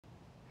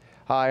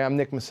Hi, I'm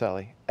Nick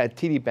Maselli. At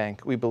TD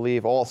Bank, we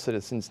believe all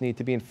citizens need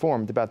to be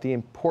informed about the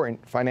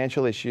important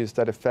financial issues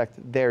that affect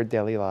their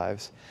daily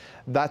lives.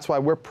 That's why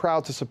we're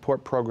proud to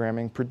support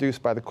programming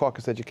produced by the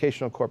Caucus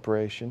Educational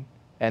Corporation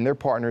and their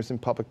partners in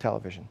public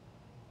television.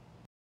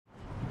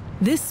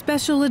 This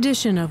special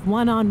edition of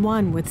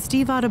One-on-One with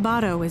Steve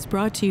Adubato is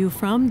brought to you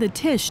from the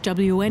Tisch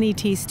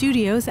WNET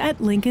studios at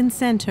Lincoln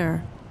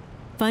Center.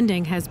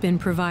 Funding has been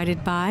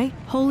provided by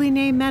Holy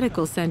Name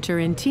Medical Center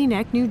in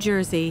Teaneck, New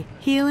Jersey.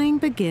 Healing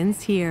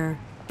begins here.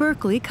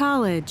 Berkeley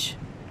College,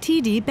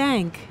 TD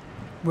Bank,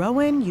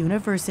 Rowan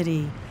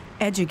University,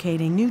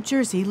 educating New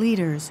Jersey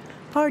leaders,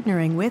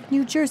 partnering with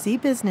New Jersey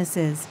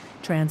businesses,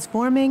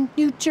 transforming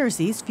New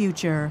Jersey's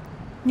future.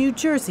 New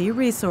Jersey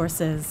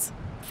Resources,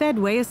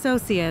 Fedway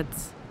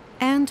Associates,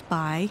 and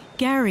by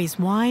Gary's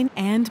Wine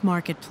and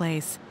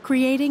Marketplace,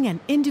 creating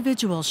an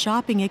individual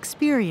shopping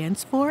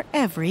experience for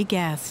every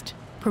guest.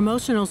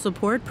 Promotional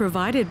support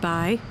provided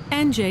by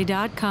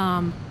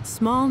NJ.com,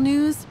 Small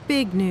News,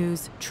 Big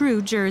News, True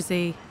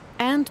Jersey,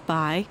 and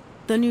by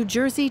the New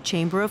Jersey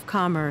Chamber of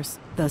Commerce,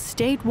 the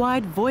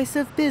statewide voice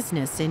of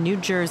business in New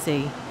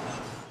Jersey.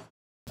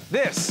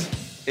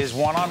 This is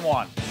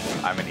One-on-One.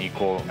 I'm an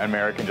equal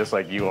American just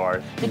like you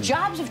are. The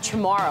jobs of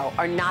tomorrow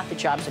are not the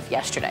jobs of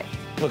yesterday.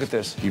 Look at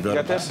this. You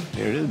got this?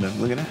 Here it is, man.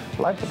 Look at that.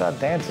 Life without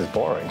dance is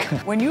boring.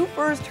 When you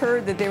first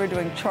heard that they were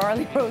doing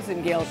Charlie Rose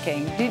and Gayle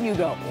King, didn't you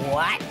go,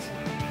 what?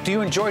 Do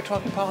you enjoy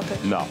talking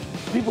politics? No.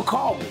 People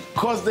call me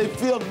because they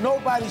feel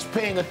nobody's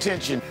paying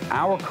attention.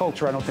 Our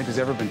culture, I don't think, has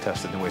ever been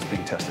tested the way it's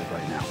being tested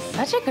right now.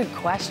 Such a good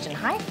question.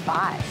 High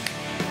five.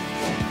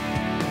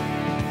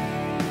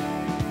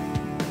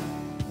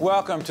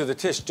 Welcome to the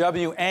Tisch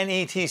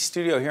WNET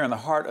studio here in the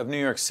heart of New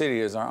York City.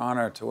 It is our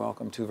honor to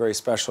welcome two very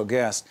special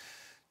guests.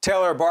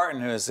 Taylor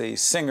Barton, who is a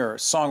singer,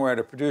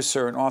 songwriter,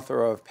 producer, and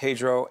author of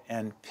Pedro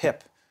N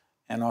Pip,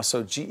 and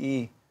also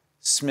G.E.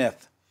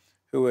 Smith,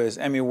 who is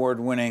Emmy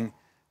Award-winning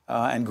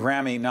and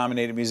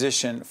Grammy-nominated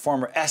musician,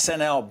 former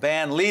SNL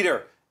band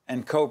leader,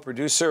 and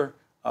co-producer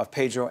of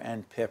Pedro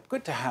N Pip.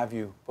 Good to have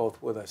you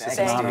both with us. It's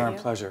an honor and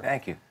pleasure.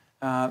 Thank you.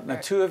 Now,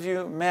 two of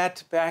you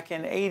met back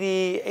in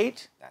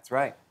 '88? That's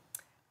right.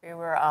 We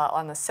were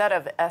on the set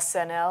of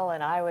SNL,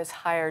 and I was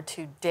hired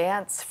to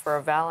dance for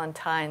a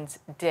Valentine's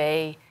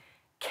Day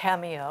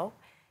cameo,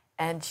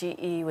 and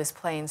GE was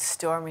playing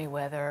Stormy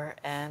Weather,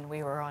 and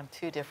we were on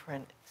two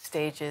different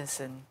stages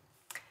and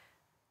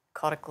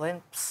caught a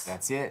glimpse.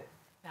 That's it.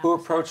 Who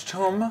approached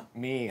whom?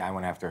 Me. I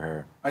went after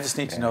her. I just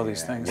need to know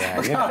these things.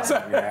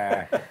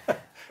 Yeah.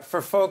 For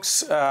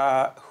folks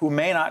who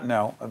may not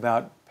know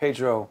about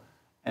Pedro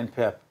N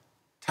Pip,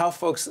 tell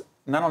folks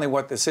not only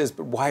what this is,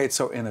 but why it's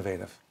so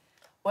innovative.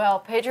 Well,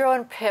 Pedro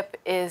N Pip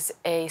is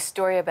a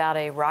story about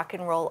a rock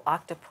and roll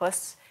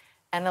octopus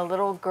and a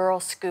little girl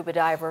scuba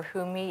diver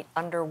who meet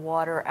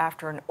underwater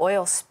after an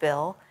oil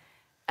spill.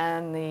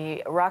 And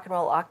the rock and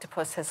roll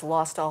octopus has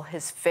lost all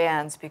his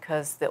fans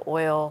because the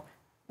oil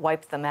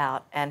wiped them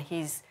out. And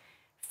he's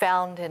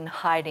found in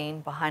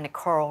hiding behind a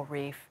coral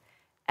reef.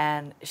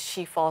 And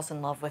she falls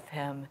in love with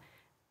him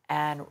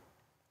and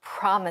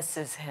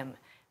promises him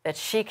that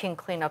she can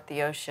clean up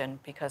the ocean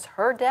because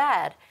her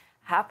dad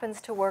happens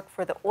to work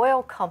for the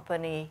oil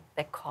company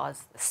that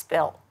caused the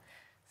spill.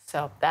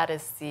 So that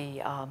is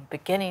the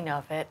beginning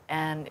of it.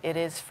 And it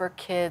is for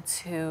kids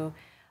who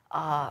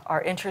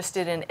are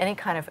interested in any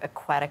kind of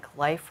aquatic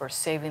life or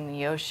saving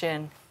the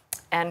ocean,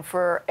 and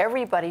for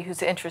everybody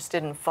who's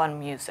interested in fun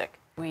music.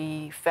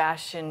 We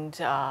fashioned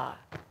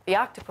the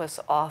octopus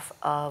off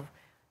of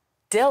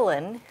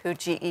Dylan, who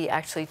GE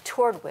actually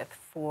toured with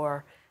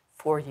for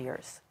 4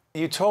 years.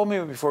 You told me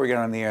before we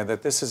got on the air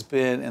that this has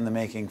been in the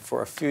making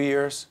for a few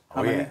years.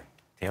 How many? Yeah.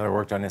 Taylor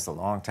worked on this a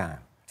long time.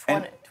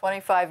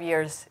 25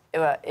 years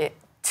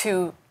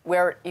to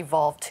where it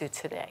evolved to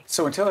today.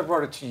 So when Taylor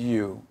brought it to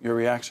you, your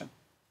reaction?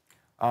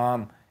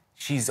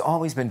 She's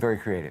always been very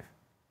creative.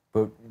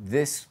 But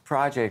this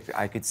project,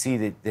 I could see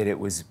that it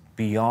was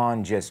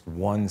beyond just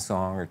one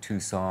song or two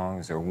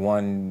songs or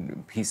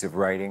one piece of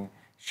writing.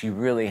 She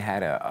really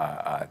had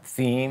a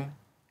theme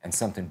and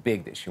something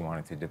big that she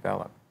wanted to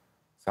develop.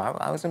 So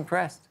I was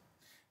impressed.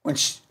 When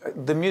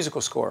the music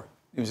score,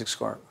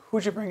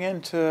 who'd you bring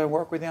in to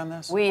work with you on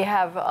this? We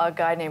have a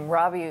guy named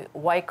Robbie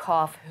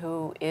Wyckoff,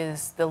 who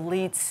is the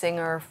lead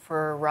singer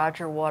for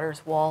Roger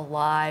Waters' Wall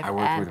Live. I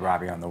worked with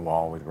Robbie on The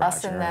Wall with Roger.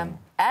 Us and them.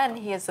 And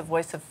he is the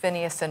voice of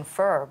Phineas and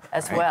Ferb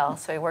as well,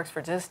 so he works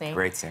for Disney.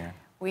 Great singer.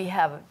 We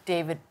have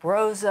David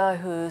Broza,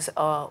 who's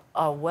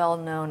a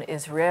well-known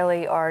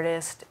Israeli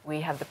artist.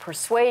 We have the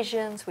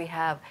Persuasions. We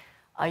have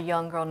a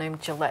young girl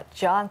named Gillette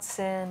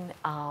Johnson.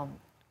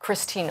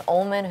 Christine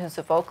Ullman, who's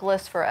a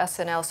vocalist for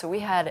SNL. So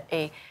we had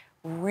a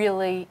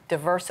really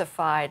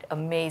diversified,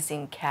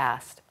 amazing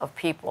cast of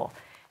people.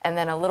 And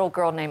then a little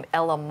girl named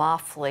Ella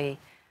Moffley,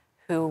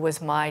 who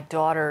was my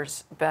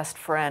daughter's best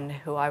friend,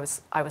 who I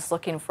was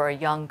looking for a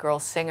young girl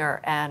singer,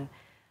 and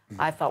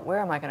I thought, where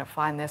am I going to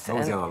find this? What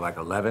was Ella, like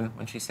 11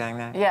 when she sang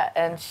that? Yeah,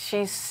 and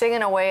she's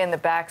singing away in the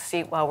back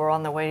seat while we're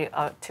on the way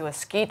to a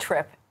ski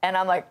trip, and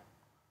I'm like,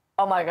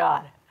 oh my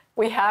God,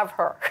 We have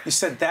her. You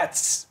said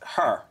that's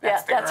her.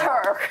 Yes, that's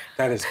her.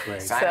 That is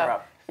great. Sign her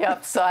up.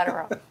 Yep, sign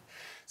her up.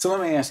 So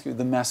let me ask you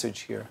the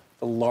message here,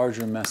 the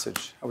larger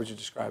message. How would you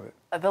describe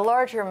it? The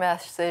larger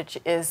message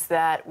is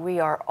that we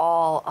are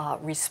all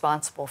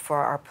responsible for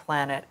our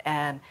planet,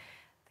 and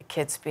the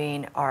kids,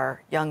 being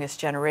our youngest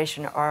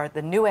generation, are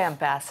the new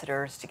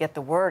ambassadors to get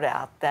the word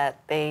out that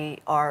they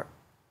are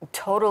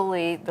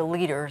totally the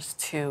leaders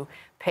to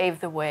pave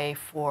the way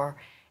for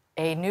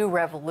a new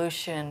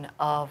revolution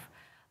of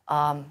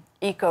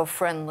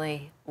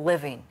eco-friendly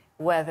living,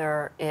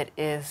 whether it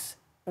is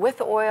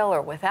with oil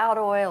or without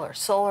oil, or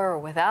solar or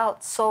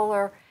without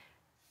solar.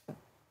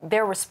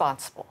 They're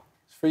responsible.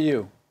 For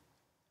you,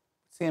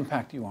 what's the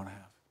impact you want to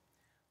have?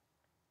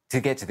 To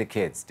get to the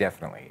kids,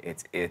 definitely.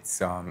 It's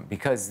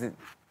because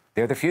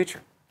they're the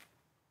future,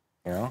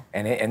 you know?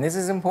 And this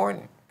is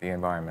important, the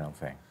environmental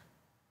thing.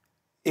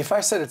 If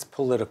I said it's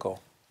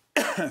political,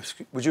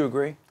 would you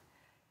agree?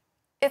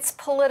 It's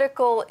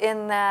political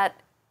in that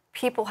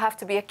people have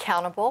to be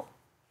accountable.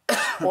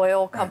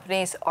 Oil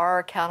companies are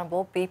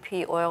accountable.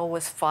 BP Oil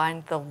was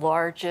fined the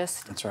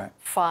largest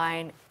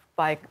fine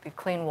by the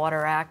Clean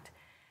Water Act.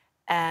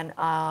 And,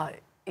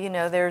 you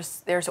know,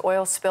 there's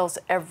oil spills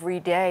every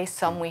day.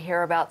 Some we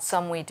hear about,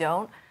 some we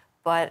don't.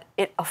 But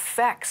it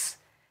affects.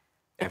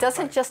 It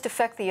doesn't just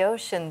affect the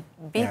ocean.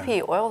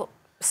 BP oil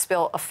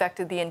spill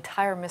affected the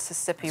entire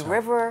Mississippi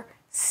River,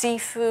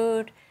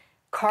 seafood,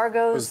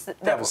 cargoes. It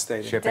was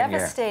devastating. Shipping,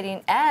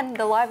 devastating, and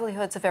the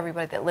livelihoods of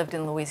everybody that lived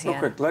in Louisiana.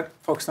 Real quick, let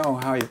folks know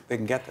how they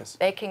can get this.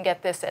 They can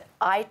get this at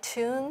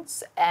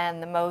iTunes,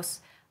 and the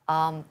most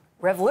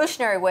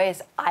revolutionary way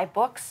is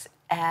iBooks.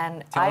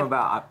 And Tell them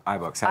about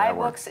iBooks, how that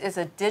works. iBooks is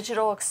a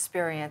digital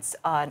experience.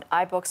 And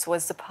iBooks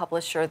was the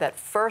publisher that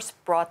first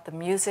brought the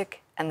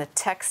music and the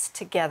text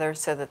together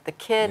so that the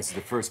kid... This is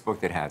the first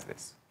book that has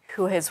this.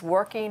 ...who is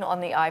working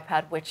on the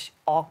iPad, which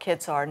all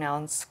kids are now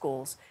in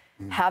schools,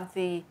 have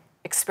the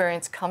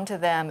experience come to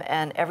them,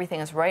 and everything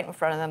is right in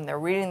front of them. They're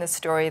reading the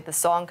story, the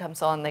song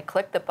comes on, they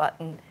click the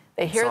button,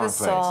 they hear the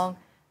song,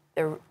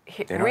 they're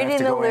reading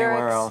the lyrics.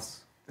 Anywhere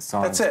else. The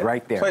song's That's it.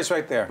 right there. Plays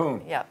right there.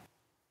 Boom. Yeah.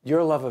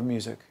 Your love of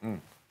music,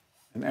 and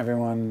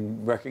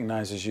everyone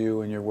recognizes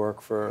you and your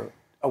work for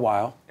a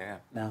while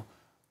now.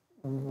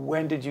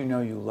 When did you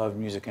know you loved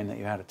music and that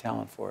you had a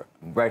talent for it?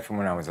 Right from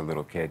when I was a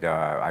little kid.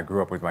 I grew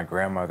up with my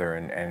grandmother,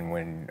 and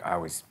when I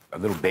was a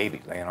little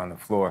baby laying on the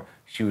floor,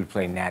 she would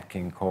play Nat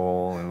King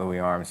Cole and Louis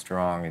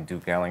Armstrong and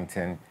Duke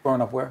Ellington. Growing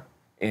up where?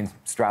 In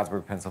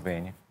Stroudsburg,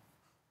 Pennsylvania,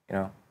 you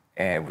know,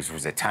 and which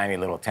was a tiny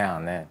little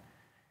town then.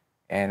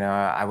 And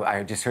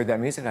I just heard that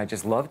music, and I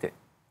just loved it.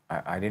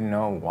 I didn't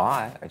know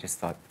why. I just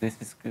thought,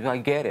 I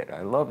get it.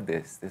 I love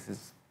this. This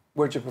is...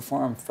 Where'd you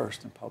perform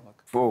first in public?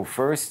 Oh,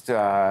 first, when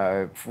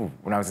I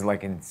was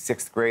like in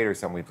 6th grade or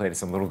something, we played at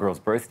some little girl's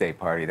birthday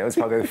party. That was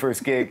probably the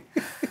first gig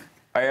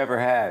I ever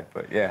had,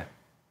 but yeah.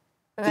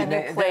 And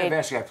then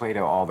eventually I played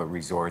at all the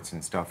resorts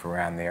and stuff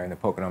around there in the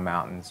Pocono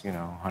Mountains, you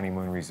know,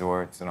 honeymoon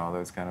resorts and all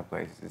those kind of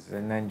places.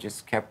 And then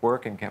just kept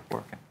working, kept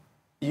working.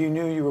 You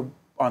knew you were,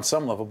 on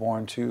some level,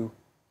 born to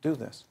do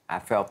this. I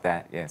felt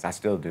that, yes, I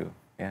still do,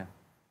 yeah.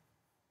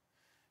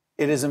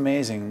 It is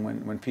amazing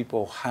when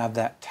people have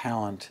that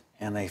talent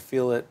and they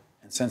feel it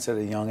and sense it at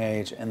a young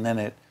age, and then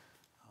it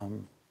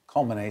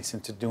culminates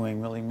into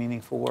doing really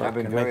meaningful work. I've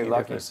been and very making a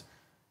lucky, difference.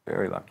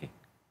 very lucky.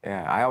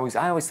 Yeah, I always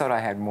thought I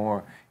had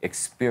more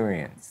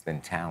experience than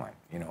talent.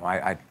 You know,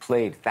 I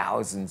played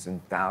thousands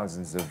and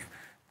thousands of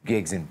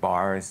gigs in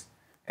bars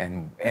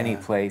and any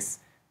place,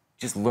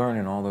 just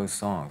learning all those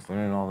songs,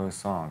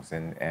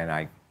 and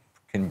I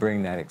can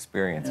bring that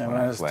experience when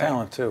I play.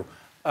 Talent too.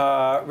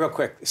 Real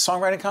quick,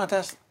 songwriting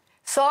contest?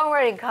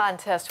 Songwriting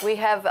contest. We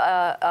have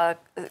a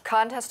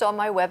contest on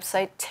my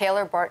website,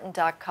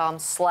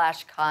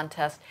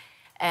 taylorbarton.com/contest.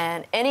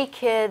 And any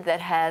kid that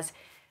has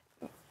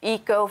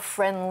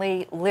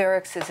eco-friendly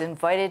lyrics is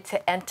invited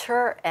to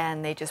enter,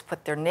 and they just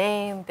put their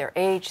name, their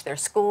age, their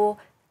school,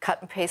 cut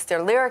and paste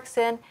their lyrics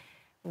in.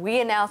 We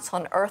announce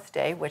on Earth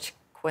Day, which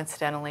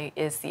coincidentally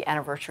is the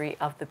anniversary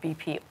of the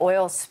BP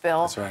oil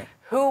spill, That's right.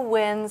 who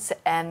wins,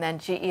 and then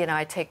GE and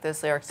I take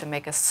those lyrics and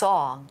make a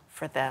song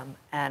for them,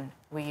 and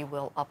we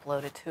will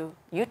upload it to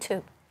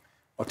YouTube.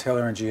 Well,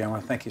 Taylor and GE, I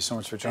want to thank you so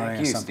much for joining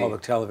Thank us you, on Steve.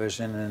 public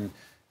television. And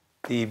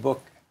the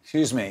book,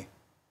 excuse me,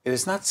 it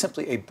is not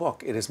simply a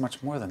book, it is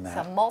much more than that.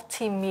 It's a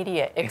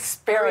multimedia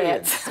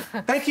experience.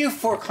 Thank you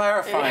for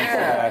clarifying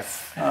that,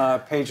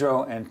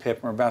 Pedro and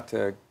Pip. We're about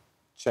to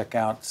check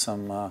out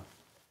some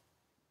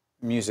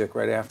music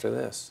right after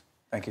this.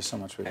 Thank you so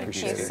much. We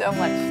appreciate it. Thank you so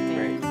much,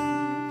 Steve.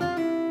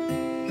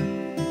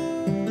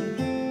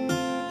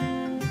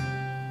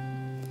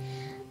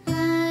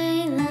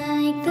 I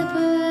like the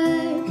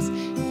birds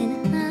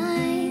and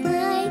I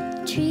like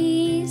the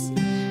trees.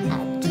 I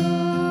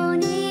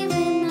don't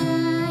even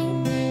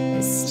mind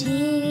the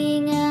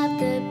stinging of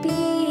the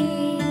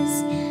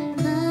bees.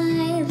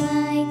 I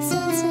like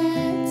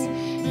sunsets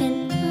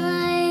and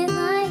I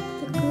like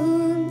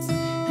lagoons.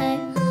 I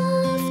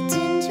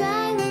often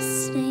try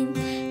listening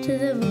to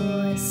the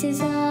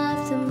voices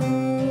of the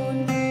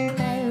moon.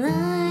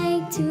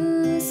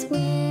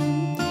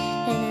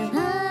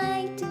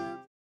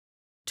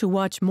 To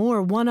watch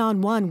more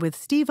One-on-One with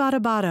Steve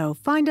Adubato,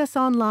 find us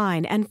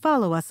online and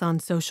follow us on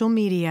social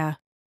media.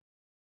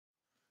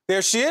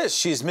 There she is.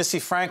 She's Missy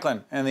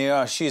Franklin,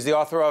 and she's the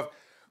author of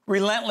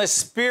Relentless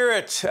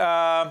Spirit.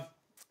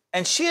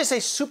 And she is a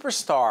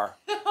superstar.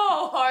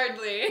 Oh,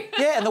 hardly.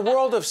 Yeah, in the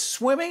world of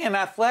swimming and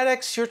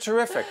athletics, you're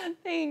terrific.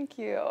 Thank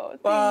you.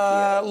 Thank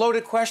you.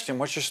 Loaded question.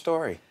 What's your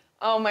story?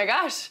 Oh, my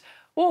gosh.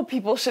 Well,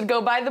 people should go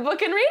buy the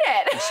book and read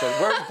it.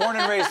 So, born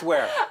and raised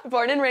where?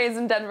 Born and raised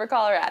in Denver,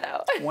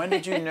 Colorado. When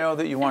did you know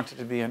that you wanted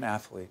to be an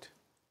athlete?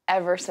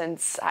 Ever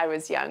since I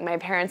was young. My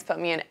parents put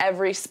me in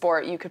every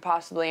sport you could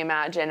possibly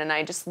imagine, and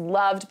I just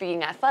loved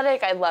being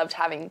athletic. I loved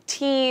having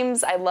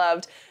teams. I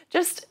loved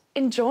just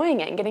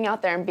enjoying it and getting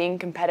out there and being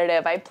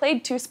competitive. I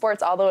played 2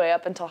 sports all the way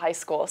up until high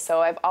school,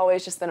 so I've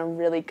always just been a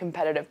really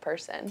competitive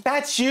person.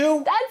 That's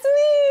you? That's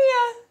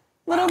me!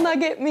 Little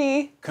nugget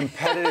me.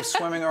 Competitive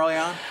swimming early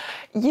on?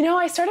 You know,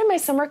 I started my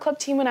summer club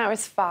team when I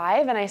was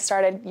 5, and I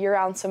started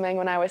year-round swimming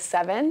when I was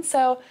 7,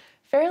 so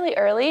fairly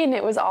early, and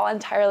it was all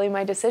entirely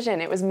my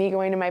decision. It was me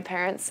going to my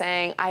parents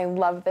saying, I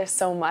love this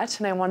so much,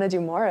 and I want to do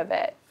more of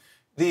it.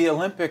 The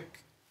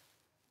Olympic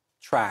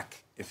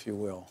track, if you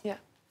will. Yeah.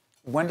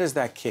 When does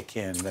that kick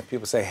in, that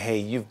people say, hey,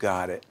 you've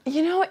got it?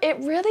 You know, it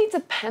really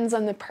depends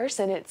on the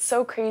person. It's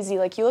so crazy.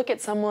 Like, you look at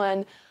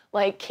someone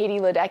like Katie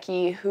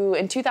Ledecky, who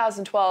in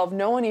 2012,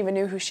 no one even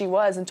knew who she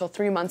was until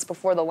 3 months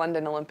before the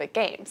London Olympic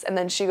Games. And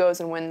then she goes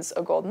and wins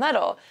a gold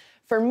medal.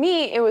 For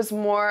me, it was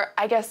more,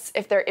 I guess,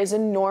 if there is a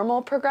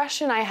normal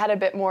progression, I had a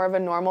bit more of a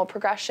normal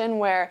progression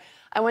where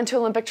I went to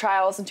Olympic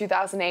trials in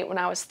 2008 when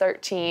I was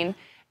 13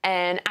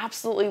 and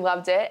absolutely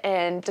loved it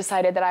and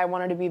decided that I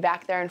wanted to be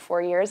back there in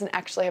 4 years and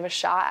actually have a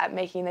shot at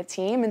making the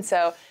team. And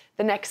so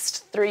the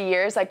next 3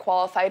 years, I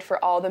qualified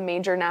for all the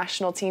major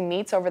national team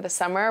meets over the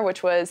summer,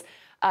 which was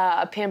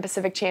a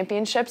Pan-Pacific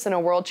Championships and a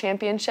World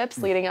Championships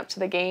leading up to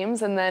the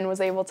Games, and then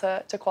was able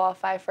to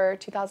qualify for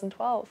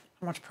 2012.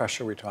 How much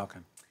pressure are we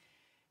talking?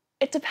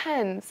 It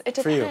depends. It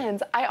For you?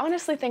 depends. I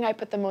honestly think I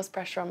put the most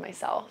pressure on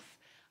myself.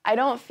 I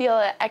don't feel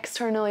it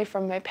externally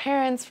from my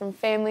parents, from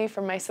family,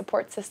 from my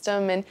support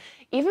system, and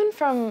even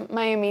from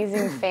my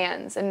amazing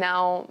fans. And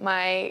now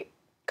my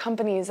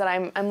companies that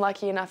I'm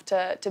lucky enough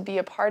to be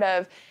a part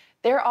of,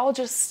 they're all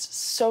just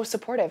so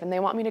supportive, and they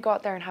want me to go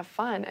out there and have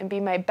fun and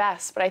be my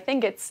best. But I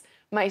think it's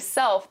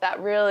myself that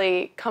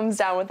really comes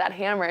down with that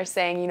hammer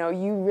saying, you know,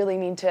 you really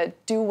need to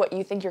do what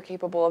you think you're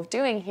capable of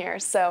doing here.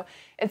 So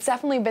it's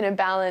definitely been a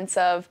balance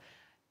of,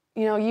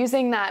 you know,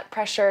 using that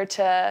pressure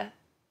to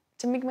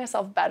make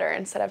myself better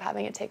instead of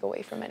having it take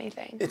away from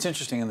anything. It's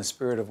interesting, in the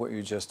spirit of what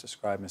you just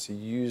described, Missy,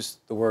 you used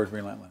the word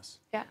relentless.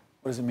 Yeah.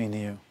 What does it mean to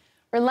you?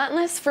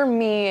 Relentless for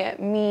me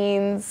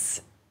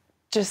means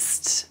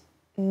just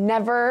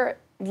never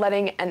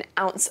letting an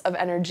ounce of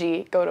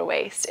energy go to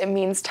waste. It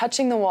means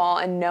touching the wall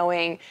and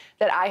knowing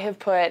that I have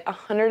put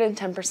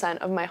 110%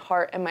 of my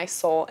heart and my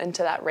soul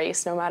into that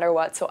race no matter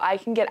what, so I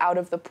can get out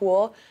of the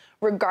pool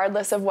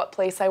regardless of what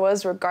place I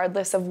was,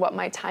 regardless of what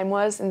my time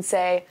was, and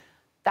say,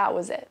 that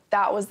was it.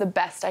 That was the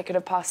best I could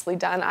have possibly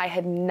done. I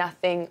had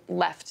nothing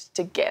left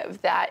to give.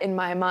 That, in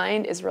my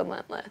mind, is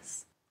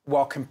relentless.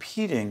 While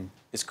competing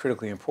is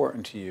critically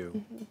important to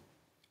you,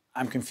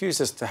 I'm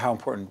confused as to how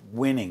important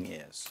winning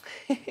is.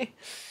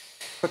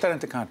 Put that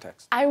into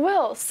context. I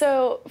will.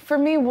 So for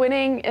me,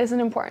 winning isn't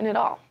important at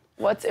all.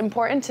 What's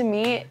important to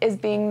me is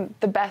being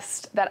the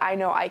best that I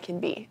know I can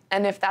be.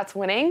 And if that's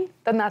winning,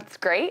 then that's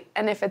great.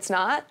 And if it's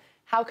not,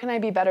 how can I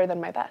be better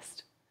than my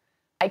best?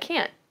 I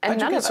can't. And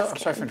none of us can. I'm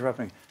sorry for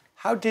interrupting.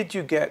 How did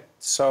you get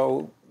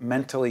so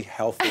mentally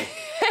healthy?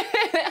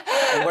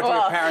 And what do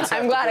your parents have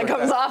I'm to glad do it with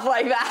comes that? off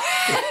like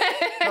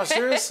that. No,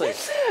 seriously.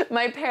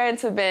 My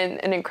parents have been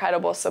an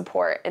incredible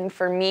support. And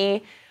for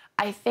me,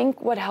 I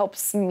think what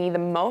helps me the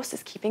most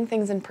is keeping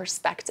things in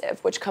perspective,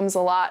 which comes a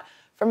lot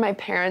from my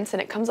parents,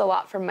 and it comes a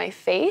lot from my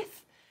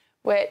faith,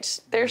 which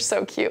they're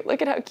so cute.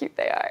 Look at how cute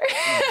they are.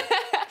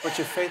 But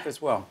your faith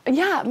as well.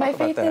 Yeah, my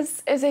Talk about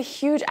faith is a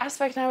huge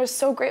aspect, and I was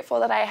so grateful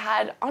that I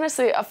had,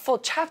 honestly, a full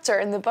chapter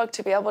in the book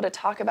to be able to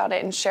talk about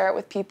it and share it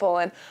with people.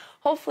 And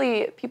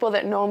hopefully people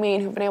that know me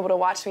and who've been able to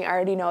watch me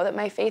already know that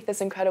my faith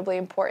is incredibly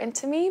important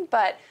to me.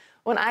 But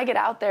when I get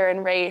out there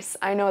and race,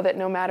 I know that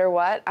no matter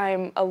what,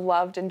 I'm a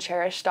loved and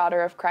cherished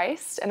daughter of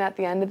Christ. And at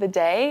the end of the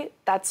day,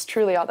 that's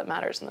truly all that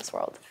matters in this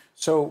world.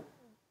 So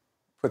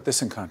put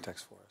this in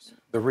context for us.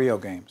 The Rio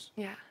Games.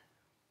 Yeah.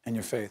 And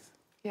your faith.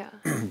 Yeah.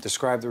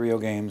 Describe the Rio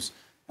Games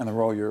and the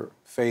role your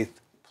faith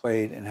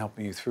played in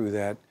helping you through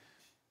that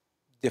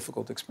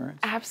difficult experience.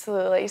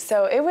 Absolutely.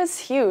 So it was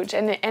huge,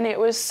 and it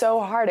was so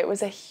hard. It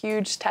was a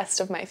huge test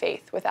of my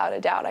faith, without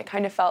a doubt. I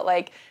kind of felt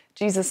like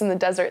Jesus in the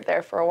desert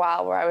there for a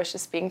while, where I was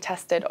just being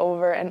tested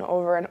over and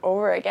over and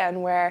over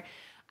again, where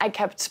I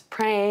kept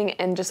praying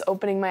and just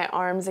opening my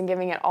arms and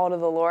giving it all to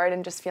the Lord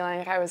and just feeling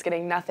like I was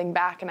getting nothing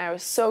back. And I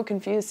was so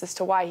confused as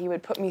to why he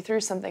would put me through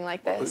something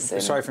like this.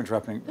 Sorry for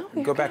interrupting. No,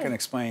 Go back good. and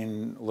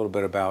explain a little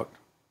bit about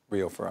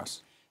Rio for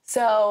us.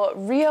 So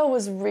Rio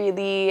was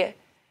really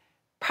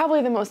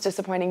probably the most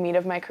disappointing meet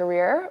of my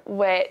career,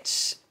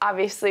 which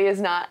obviously is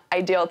not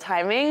ideal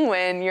timing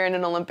when you're in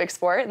an Olympic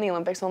sport and the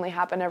Olympics only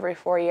happen every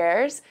 4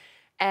 years.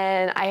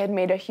 And I had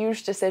made a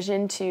huge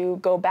decision to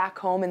go back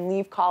home and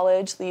leave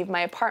college, leave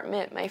my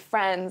apartment, my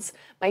friends,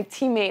 my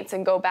teammates,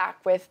 and go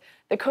back with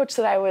the coach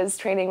that I was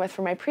training with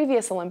for my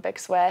previous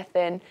Olympics with.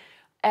 And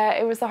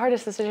it was the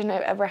hardest decision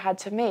I've ever had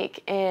to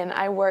make. And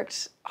I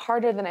worked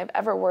harder than I've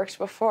ever worked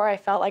before. I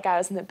felt like I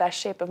was in the best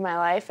shape of my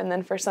life. And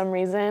then for some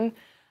reason,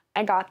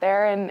 I got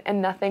there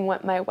and nothing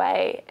went my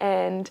way.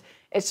 And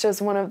it's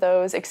just one of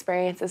those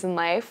experiences in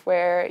life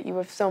where you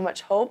have so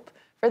much hope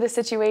for the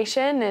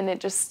situation, and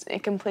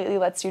it completely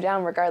lets you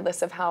down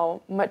regardless of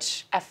how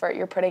much effort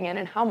you're putting in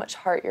and how much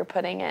heart you're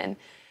putting in.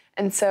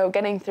 And so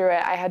getting through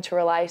it, I had to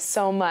rely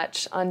so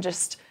much on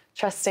just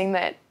trusting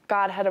that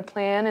God had a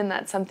plan and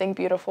that something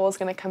beautiful is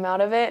going to come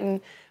out of it.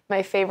 And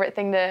my favorite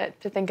thing to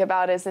think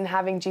about is in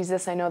having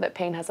Jesus, I know that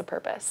pain has a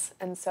purpose.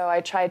 And so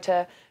I tried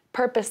to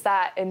purpose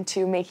that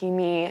into making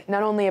me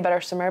not only a better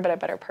swimmer, but a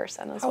better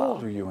person as well. How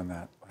old were you when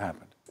that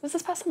happened? This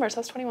is past summer, so I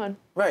was 21.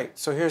 Right,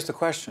 so here's the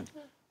question.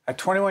 At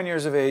 21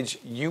 years of age,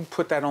 you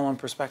put that all in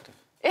perspective.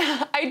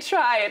 Yeah, I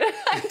tried.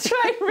 I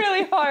tried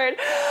really hard.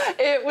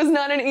 It was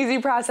not an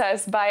easy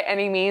process by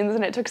any means,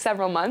 and it took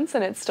several months,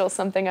 and it's still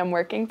something I'm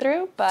working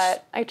through,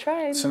 but I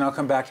tried. So now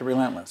come back to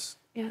Relentless.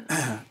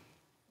 Yeah.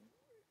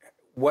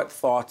 What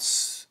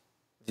thoughts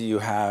do you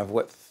have?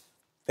 What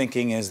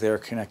thinking is there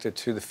connected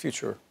to the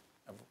future,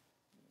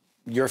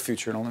 your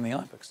future in the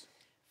Olympics?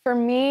 For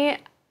me,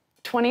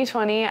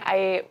 2020,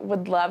 I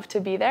would love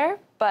to be there,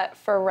 but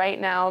for right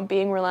now,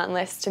 being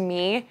relentless to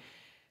me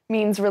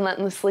means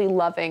relentlessly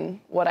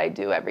loving what I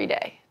do every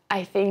day.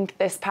 I think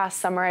this past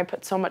summer, I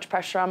put so much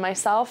pressure on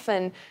myself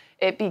and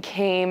it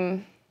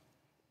became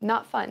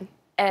not fun.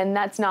 And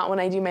that's not when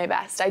I do my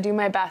best. I do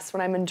my best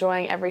when I'm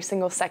enjoying every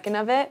single second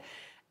of it.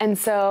 And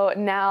so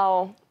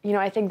now,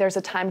 I think there's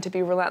a time to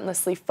be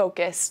relentlessly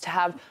focused, to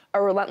have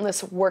a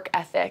relentless work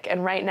ethic.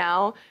 And right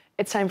now,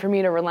 it's time for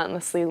me to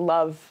relentlessly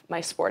love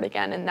my sport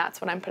again, and that's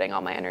what I'm putting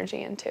all my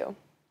energy into.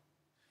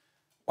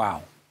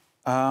 Wow.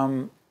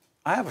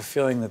 I have a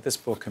feeling that this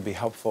book can be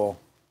helpful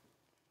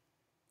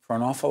for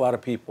an awful lot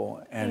of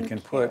people and can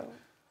put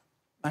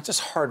not just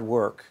hard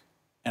work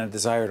and a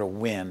desire to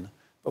win,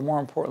 but more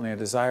importantly, a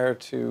desire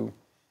to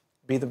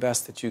be the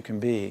best that you can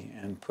be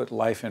and put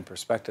life in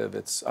perspective,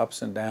 its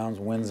ups and downs,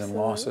 wins and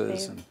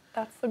losses, and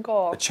that's the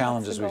goal. The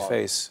challenges we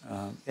face.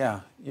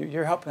 Yeah,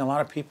 you're helping a lot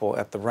of people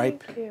at the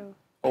ripe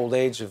old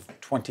age of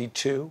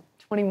 22.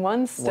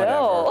 21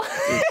 still.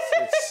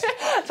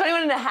 It's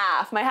 21 and a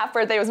half. My half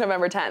birthday was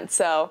November 10th,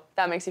 so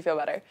that makes you feel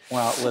better.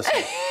 Well,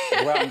 listen,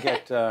 go out and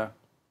get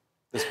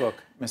this book,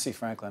 Missy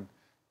Franklin,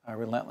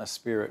 Relentless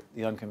Spirit,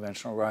 the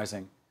Unconventional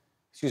Raising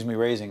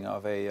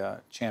of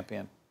a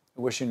Champion.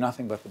 I wish you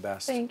nothing but the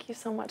best. Thank you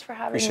so much for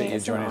having me. Appreciate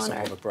you joining us on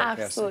Public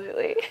Broadcasting.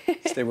 Absolutely.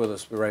 Stay with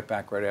us. We'll be right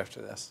back right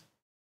after this.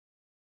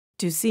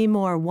 To see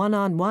more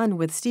one-on-one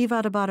with Steve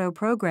Adubato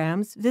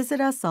programs,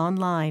 visit us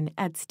online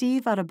at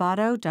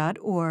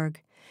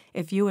steveadubato.org.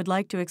 If you would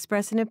like to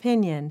express an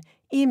opinion,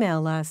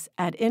 email us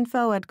at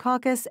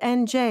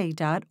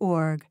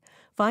info@caucusnj.org.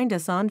 Find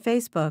us on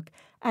Facebook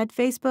at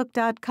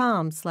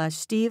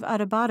facebook.com/Steve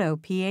Adubato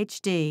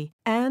PhD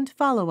and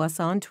follow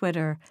us on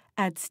Twitter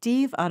at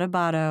Steve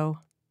Adubato.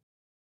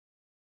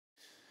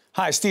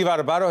 Hi, Steve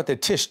Adubato at the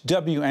Tisch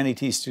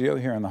WNET studio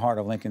here in the heart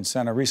of Lincoln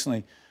Center.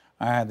 Recently,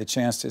 I had the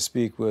chance to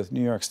speak with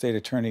New York State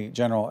Attorney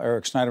General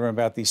Eric Schneiderman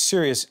about the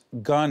serious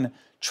gun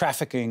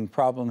trafficking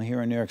problem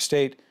here in New York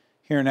State.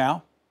 Here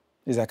now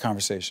is that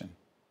conversation.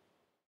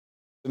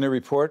 The new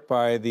report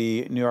by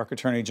the New York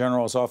Attorney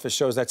General's office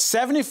shows that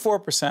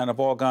 74% of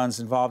all guns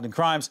involved in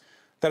crimes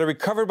that are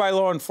recovered by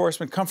law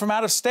enforcement come from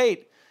out of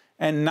state,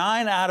 and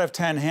 9 out of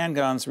 10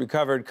 handguns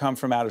recovered come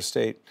from out of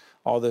state.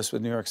 All this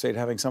with New York State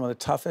having some of the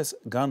toughest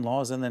gun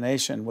laws in the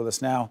nation. With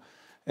us now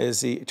is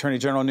the Attorney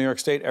General of New York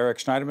State, Eric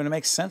Schneiderman, to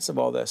make sense of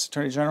all this.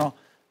 Attorney General,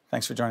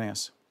 thanks for joining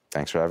us.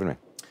 Thanks for having me.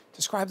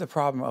 Describe the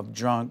problem of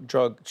gun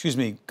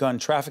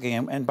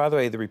trafficking. And by the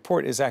way, the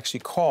report is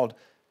actually called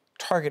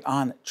Target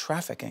on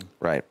Trafficking.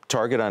 Right.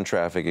 Target on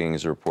Trafficking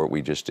is a report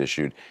we just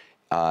issued.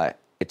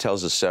 It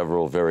tells us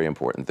several very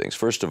important things.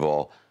 First of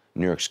all,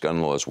 New York's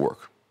gun laws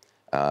work.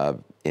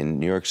 In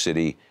New York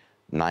City,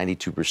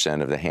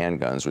 92% of the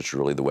handguns, which are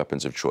really the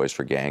weapons of choice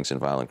for gangs and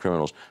violent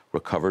criminals,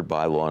 recovered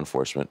by law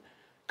enforcement,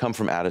 come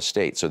from out of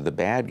state. So the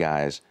bad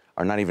guys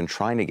are not even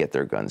trying to get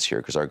their guns here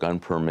because our gun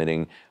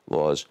permitting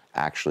laws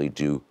actually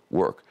do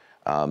work.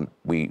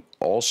 We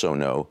also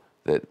know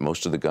that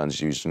most of the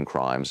guns used in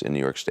crimes in New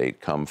York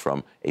State come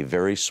from a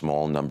very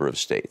small number of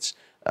states.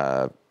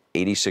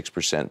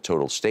 86%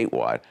 total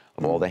statewide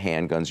of all the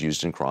handguns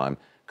used in crime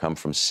come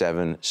from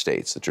 7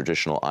 states, the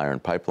traditional iron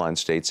pipeline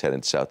states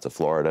headed south to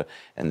Florida,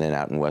 and then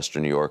out in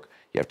western New York,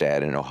 you have to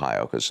add in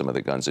Ohio because some of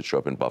the guns that show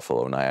up in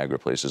Buffalo, Niagara,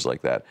 places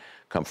like that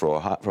come from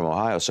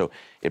Ohio. So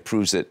it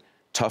proves that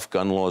tough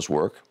gun laws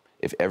work.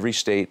 If every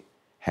state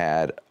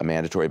had a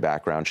mandatory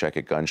background check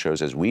at gun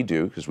shows, as we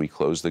do, because we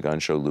closed the gun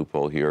show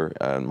loophole here.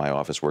 My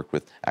office worked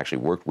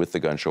with the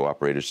gun show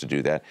operators to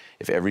do that.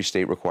 If every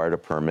state required a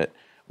permit,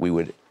 we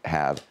would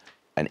have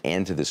an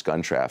end to this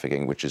gun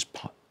trafficking, which is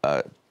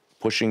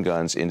pushing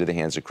guns into the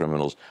hands of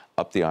criminals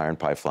up the iron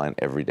pipeline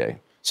every day.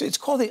 So it's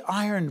called the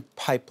iron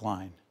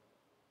pipeline.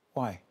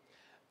 Why?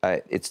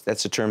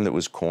 That's a term that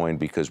was coined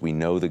because we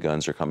know the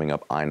guns are coming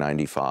up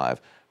I-95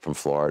 from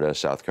Florida,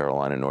 South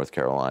Carolina, North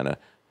Carolina,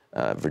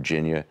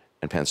 Virginia,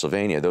 and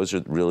Pennsylvania. Those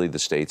are really the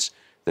states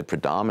that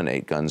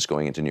predominate guns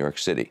going into New York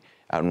City.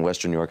 Out in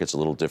Western New York, it's a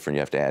little different. You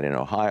have to add in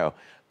Ohio.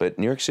 But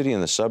New York City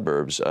and the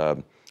suburbs, I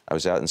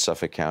was out in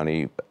Suffolk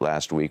County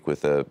last week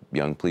with a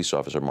young police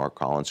officer, Mark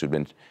Collins, who'd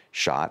been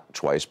shot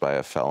twice by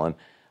a felon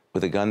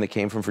with a gun that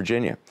came from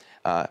Virginia.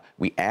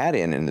 We add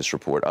in this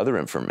report other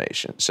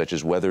information, such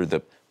as whether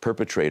the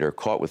perpetrator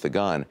caught with the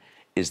gun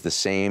is the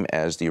same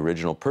as the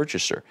original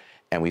purchaser.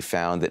 And we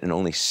found that in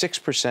only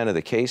 6% of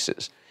the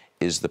cases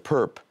is the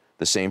perp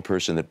the same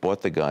person that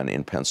bought the gun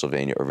in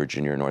Pennsylvania or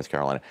Virginia or North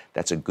Carolina.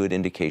 That's a good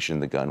indication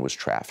the gun was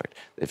trafficked.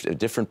 If a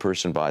different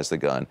person buys the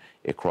gun,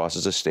 it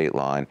crosses a state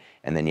line,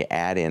 and then you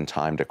add in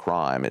time to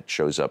crime, it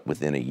shows up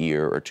within a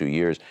year or 2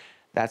 years.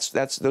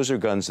 Those are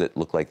guns that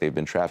look like they've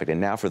been trafficked.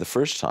 And now, for the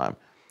first time,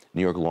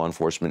 New York law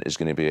enforcement is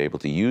going to be able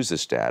to use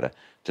this data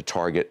to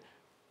target,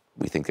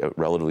 we think, a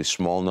relatively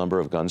small number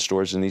of gun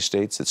stores in these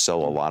states that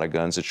sell a lot of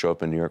guns that show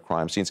up in New York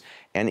crime scenes,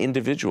 and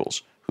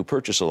individuals who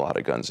purchase a lot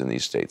of guns in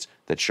these states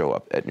that show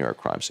up at New York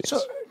crime scenes. So,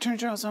 Attorney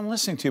General, as I'm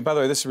listening to you, by the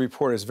way, this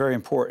report is very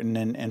important,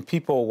 and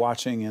people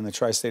watching in the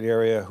tri-state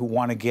area who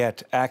want to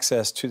get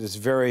access to this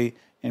very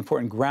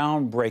important,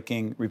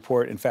 groundbreaking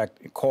report, in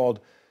fact, called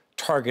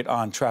Target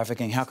on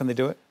Trafficking, how can they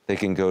do it? They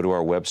can go to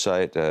our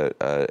website,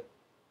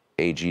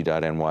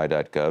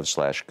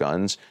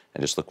 ag.ny.gov/guns,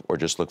 and just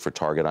look for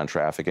Target on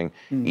Trafficking.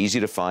 Easy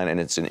to find,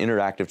 and it's an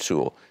interactive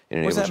tool.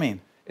 What does that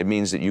mean? It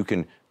means that you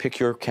can pick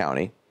your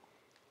county.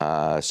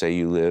 Say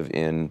you live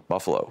in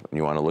Buffalo and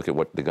you want to look at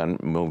what the gun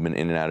movement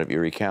in and out of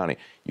Erie County.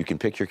 You can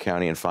pick your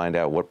county and find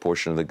out what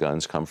portion of the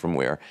guns come from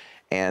where.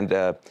 And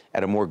at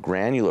a more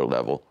granular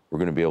level, we're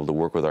going to be able to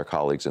work with our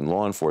colleagues in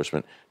law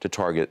enforcement to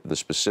target the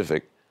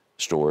specific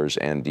stores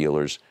and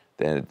dealers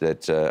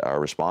that are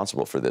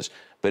responsible for this.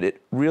 But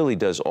it really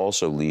does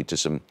also lead to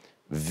some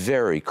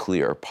very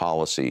clear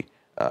policy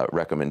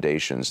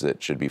recommendations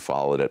that should be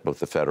followed at both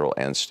the federal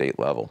and state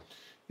level.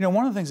 You know,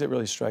 one of the things that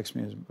really strikes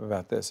me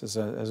about this is,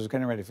 as I was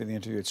getting ready for the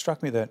interview, it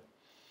struck me that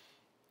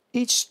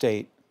each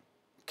state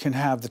can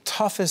have the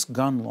toughest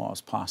gun laws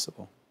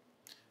possible,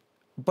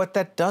 but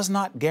that does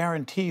not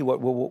guarantee what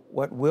will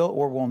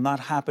or will not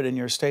happen in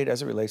your state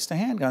as it relates to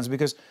handguns,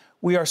 because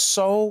we are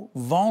so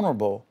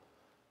vulnerable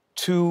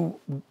to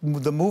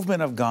the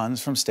movement of guns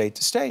from state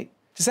to state.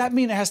 Does that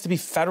mean it has to be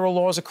federal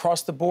laws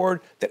across the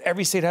board that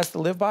every state has to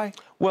live by?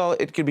 Well,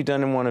 it could be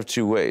done in one of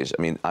two ways.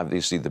 I mean,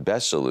 obviously, the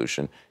best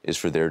solution is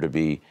for there to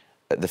be,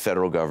 the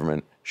federal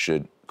government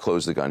should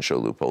close the gun show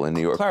loophole in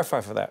New York.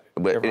 Clarify for that.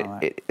 But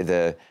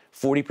the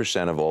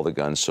 40% of all the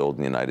guns sold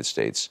in the United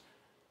States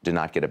do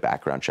not get a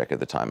background check at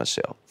the time of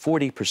sale.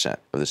 40%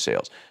 of the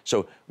sales.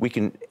 So we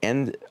can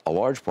end a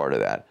large part of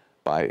that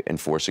by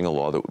enforcing a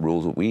law that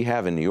rules that we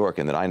have in New York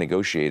and that I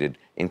negotiated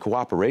in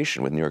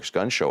cooperation with New York's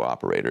gun show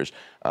operators,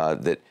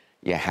 that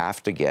you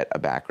have to get a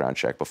background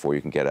check before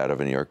you can get out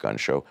of a New York gun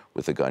show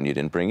with a gun you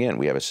didn't bring in.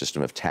 We have a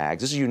system of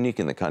tags. This is unique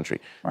in the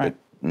country. Right.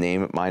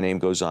 My name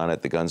goes on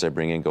it. The guns I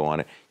bring in go on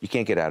it. You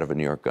can't get out of a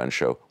New York gun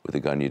show with a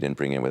gun you didn't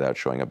bring in without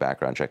showing a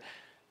background check.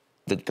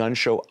 The gun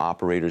show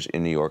operators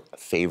in New York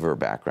favor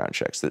background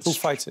checks. Who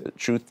fights it?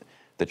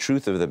 The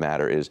truth of the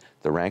matter is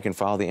the rank and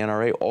file of the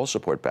NRA all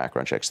support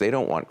background checks. They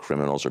don't want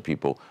criminals or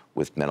people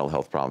with mental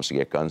health problems to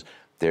get guns.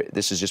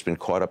 This has just been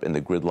caught up in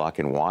the gridlock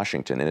in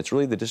Washington, and it's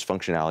really the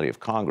dysfunctionality of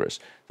Congress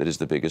that is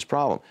the biggest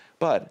problem.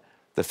 But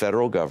the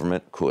federal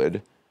government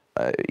could,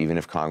 even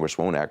if Congress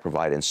won't act,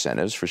 provide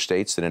incentives for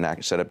states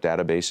that set up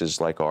databases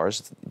like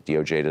ours.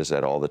 DOJ does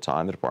that all the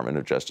time. The Department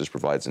of Justice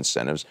provides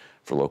incentives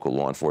for local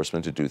law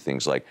enforcement to do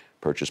things like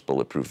purchase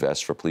bulletproof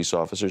vests for police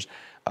officers.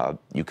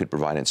 You could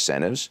provide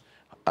incentives.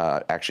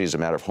 Actually, as a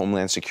matter of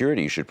Homeland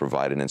Security, you should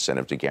provide an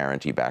incentive to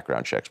guarantee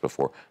background checks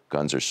before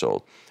guns are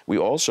sold. We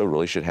also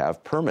really should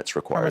have permits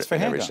required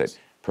in every state.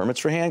 Permits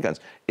for handguns.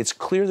 It's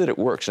clear that it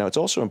works. Now, it's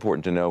also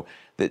important to know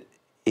that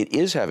it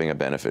is having a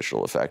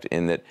beneficial effect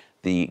in that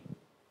the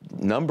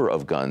number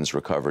of guns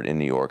recovered in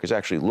New York is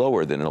actually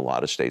lower than in a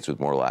lot of states with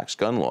more lax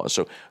gun laws.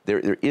 So there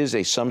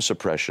is some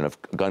suppression of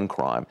gun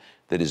crime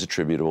that is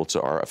attributable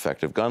to our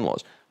effective gun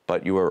laws.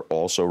 But you are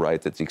also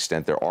right that to the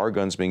extent there are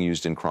guns being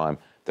used in crime,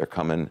 they're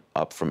coming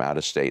up from out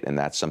of state, and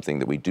that's something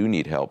that we do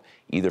need help,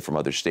 either from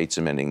other states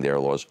amending their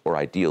laws or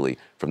ideally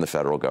from the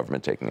federal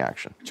government taking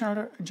action.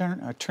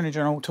 Attorney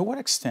General, to what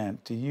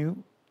extent do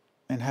you,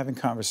 in having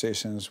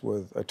conversations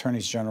with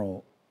attorneys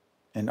general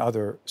in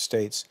other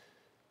states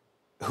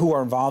who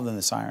are involved in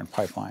this iron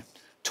pipeline,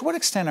 to what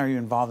extent are you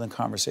involved in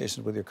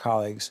conversations with your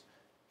colleagues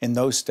in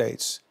those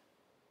states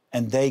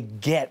and they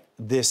get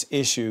this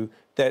issue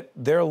that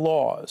their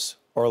laws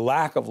or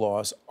lack of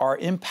laws are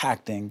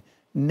impacting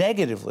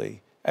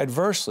negatively,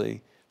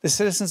 adversely, the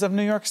citizens of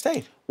New York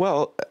State?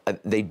 Well,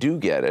 they do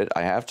get it.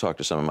 I have talked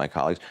to some of my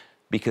colleagues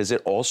because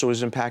it also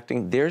is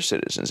impacting their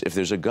citizens. If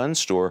there's a gun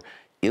store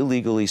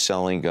illegally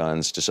selling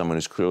guns to someone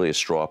who's clearly a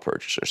straw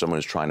purchaser, someone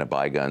who's trying to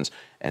buy guns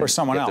and or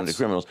someone get else. them to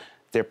criminals,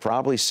 they're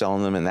probably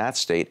selling them in that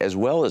state as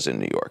well as in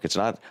New York. It's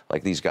not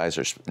like these guys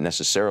are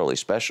necessarily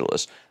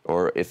specialists.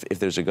 Or if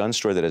there's a gun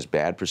store that has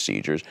bad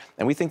procedures,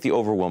 and we think the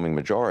overwhelming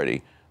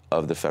majority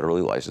of the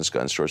federally licensed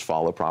gun stores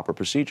follow proper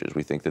procedures.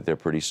 We think that they're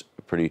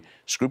pretty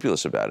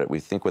scrupulous about it. We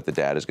think what the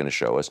data is going to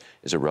show us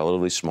is a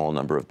relatively small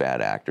number of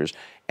bad actors.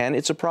 And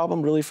it's a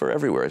problem really for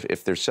everywhere.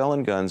 If they're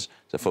selling guns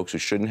to folks who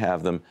shouldn't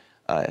have them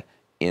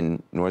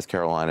in North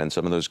Carolina, and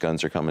some of those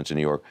guns are coming to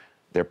New York,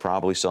 they're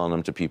probably selling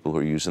them to people who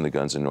are using the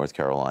guns in North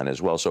Carolina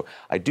as well. So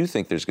I do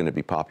think there's going to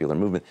be popular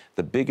movement.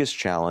 The biggest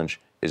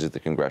challenge is at the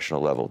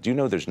congressional level. Do you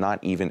know there's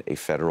not even a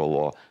federal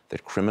law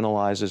that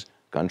criminalizes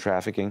gun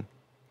trafficking?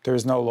 There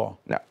is no law.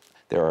 No.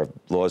 There are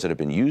laws that have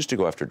been used to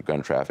go after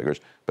gun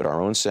traffickers, but our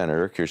own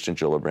Senator, Kirsten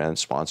Gillibrand,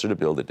 sponsored a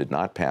bill that did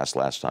not pass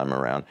last time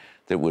around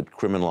that would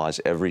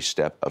criminalize every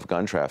step of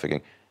gun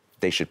trafficking.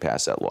 They should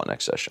pass that law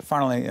next session.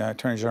 Finally,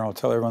 Attorney General,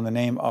 tell everyone the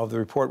name of the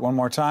report one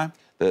more time.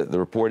 The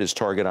report is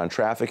Target on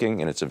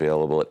Trafficking, and it's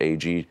available at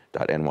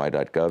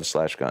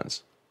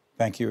ag.ny.gov/guns.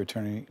 Thank you,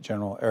 Attorney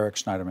General Eric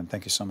Schneiderman.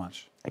 Thank you so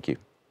much. Thank you.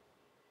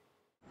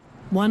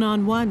 One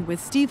on One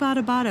with Steve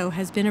Adubato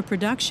has been a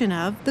production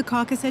of the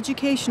Caucus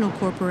Educational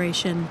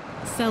Corporation,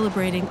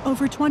 celebrating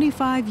over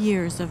 25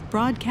 years of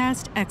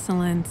broadcast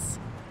excellence.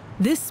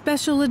 This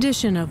special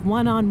edition of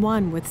One on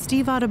One with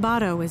Steve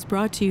Adubato is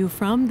brought to you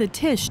from the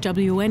Tisch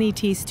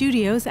WNET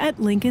studios at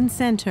Lincoln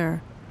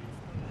Center.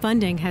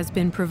 Funding has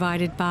been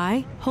provided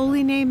by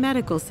Holy Name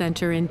Medical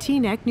Center in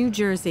Teaneck, New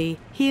Jersey.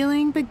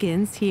 Healing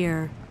begins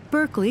here.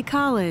 Berkeley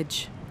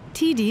College,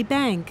 TD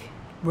Bank,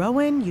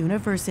 Rowan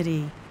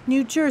University,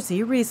 New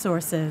Jersey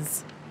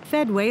Resources,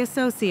 Fedway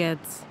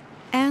Associates,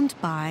 and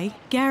by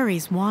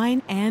Gary's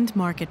Wine and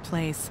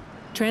Marketplace.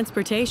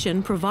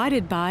 Transportation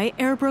provided by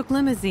Airbrook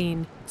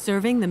Limousine,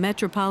 serving the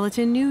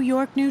metropolitan New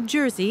York, New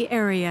Jersey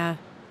area.